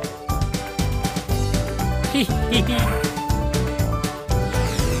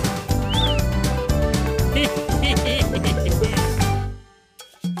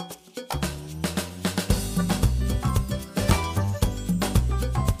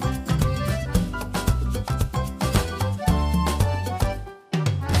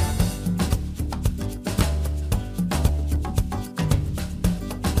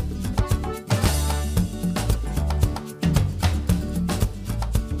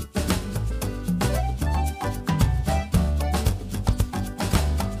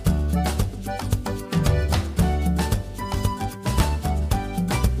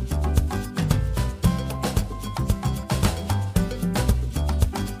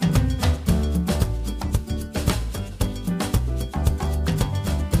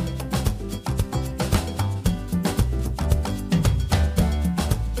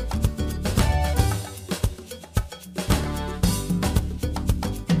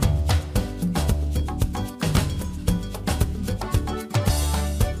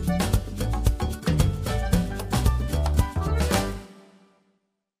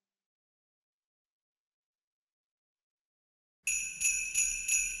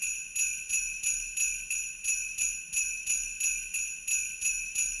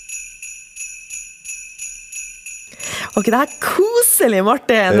 Var ikke det her koselig,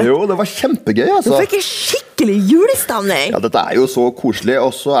 Martin? Jo, det var kjempegøy, altså. Du fikk en skikkelig julestemning. Ja, dette er jo så koselig,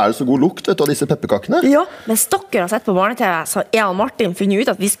 og så er det så god lukt, vet du, av disse pepperkakene. Ja, mens dere har sett på barne-TV, så har jeg og Martin funnet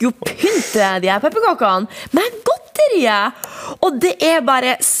ut at vi skulle jo pynte de her pepperkakene med godteriet. Og det er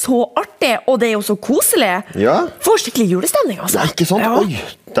bare så artig, og det er jo så koselig. Ja. Får skikkelig julestemning, altså. Ja, ikke sant? Ja. Oi,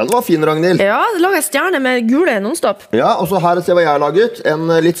 den var fin, Ragnhild. Ja, det lager stjerne med gule non-stop. Ja, og så her ser hva jeg har laget.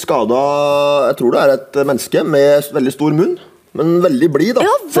 En litt skadet, jeg tror det er et menneske med veldig stor munn. Men veldig blid, da.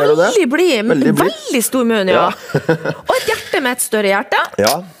 Ja, ser du det? veldig blid. Veldig blid. Veldig stor munn, ja. Og et hjerte med et større hjerte.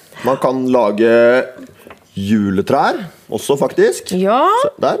 Ja, man kan lage juletrær også, faktisk. Ja.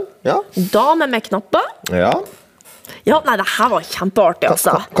 Så, der, ja. Dame med knapper. Ja. Ja, nei, det her var kjempeartig,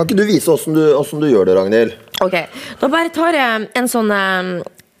 altså. Kan ikke du vise hvordan du gjør det, Ragnhild? Ok, da bare tar jeg en sånn...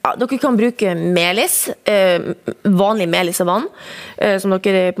 Ja, dere kan bruke melis, vanlig melis og vann, som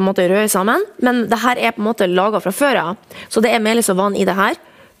dere på en måte rører sammen. Men det her er på en måte laget fra før av. Så det er melis og vann i det her.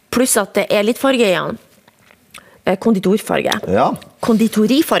 Pluss at det er litt farge igjen. Konditorfarge. Ja.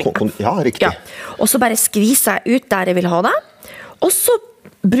 Konditorifarge. Ja, riktig. Ja. Og så bare skviser jeg ut der jeg vil ha det. Og så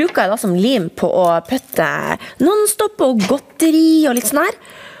bruker jeg da som lim på å putte non-stop og godteri og litt sånn her.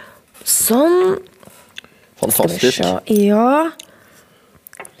 Sånn. Fantastisk. Ja.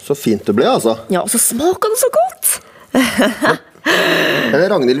 Så fint det ble, altså. Ja, og så smaker det så godt. Men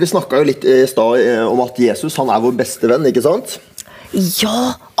Ragnhild, vi snakket jo litt I stad om at Jesus, han vår beste venn, ikke sant?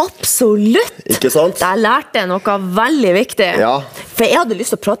 Ja, absolutt. Ikke sant? Der lærte jeg noe veldig viktig. Ja. For jeg hadde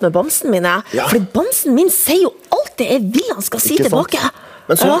lyst til å prate med bamsen min. Ja. For bamsen min sier jo alt det jeg vil han skal si Ikke sant? tilbake.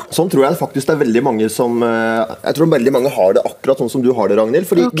 Men sånn tror jeg faktisk det veldig mange som jeg tror veldig mange har det akkurat sånn som du har det, Ragnhild,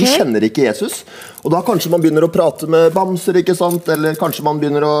 fordi de kjenner ikke Jesus, og da kanskje man begynner å prate med bamser, ikke sant, eller kanskje noen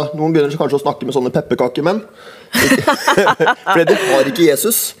begynner kanskje å snakke med sånne pepperkakemenn, fordi de har ikke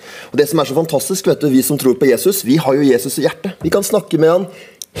Jesus. Og det som så fantastisk, vet du, vi som tror på Jesus, vi har jo Jesus I hjertet. Vi kan snakke med han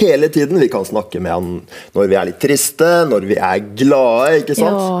hele tiden. Vi kan snakke med han når vi litt triste, når vi glade, ikke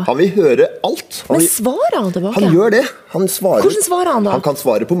sant? Ja. Han vil høre alt. Men svarer han tilbake? Han gjør det. Han svarer. Hvordan svarer han da? Han kan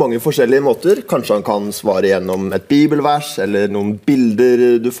svare på mange forskjellige måter. Kanskje han kan svare gjennom et bibelvers, eller noen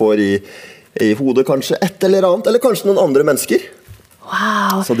bilder du får I hodet, kanskje et eller annet, eller kanskje noen andre mennesker.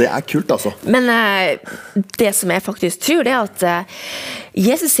 Wow. Så det kult, altså. Men det som jeg faktisk tror, det at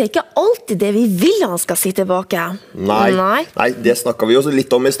Jesus sier ikke alltid det vi vil han skal si tilbake. Nei, det snakket vi jo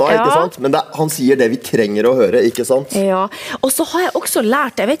litt om I stad, ikke sant? Men han sier det vi trenger å høre, ikke sant? Ja, og så har jeg også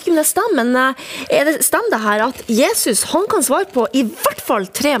lært, jeg vet ikke om det stemmer, men stemmer det her at Jesus, han kan svare på I hvert fall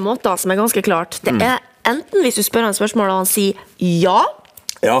 3 måter som ganske klart. Det enten hvis du spør han spørsmål og han sier ja,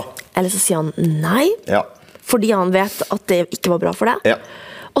 eller så sier han nei. Ja. Fordi han vet at det ikke var bra for deg. Ja.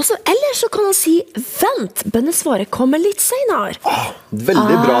 Og så, eller så kan han si, vent, bønnesvaret kommer litt senere.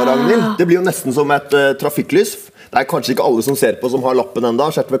 Veldig bra, Ragnhild. Det blir jo nesten som et trafikklys. Det kanskje ikke alle som ser på som har lappen enda,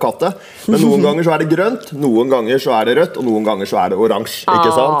 sertifikatet. Men noen ganger så det grønt, noen ganger så det rødt, og noen ganger så det oransje,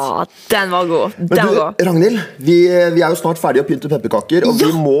 ikke sant? Den var god. Men du, Ragnhild, vi jo snart ferdige å pynte pepperkaker, og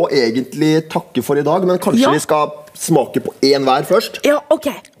vi må egentlig takke for I dag, men kanskje vi skal smake på en hver først? Ja,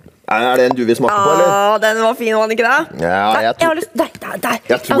 ok. Det en du vil smake på, eller? Den var fin, var den ikke det? Ja, jeg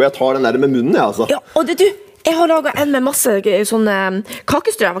tror jeg tar den der med munnen, altså. Ja, og du, jeg har laget en med masse sånne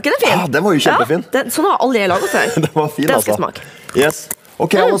kakestrø, var ikke den fin? Ja, den var jo kjempefin. Ja, sånn har aldri jeg laget før. Den var fin, den altså. skal smake. Yes.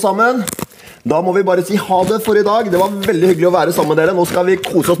 Ok, alle sammen. Da må vi bare si ha det for I dag. Det var veldig hyggelig å være sammen med dere. Nå skal vi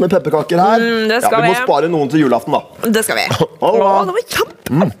kose oss med pepperkaker her. Det skal vi må spare noen til julaften, da. Det skal vi. Det var kjempe.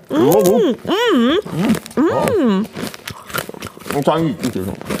 Ta en liten tur.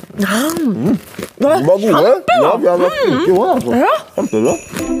 Det var gode. Ja, vi har vært flinke også, altså. Kjempebra.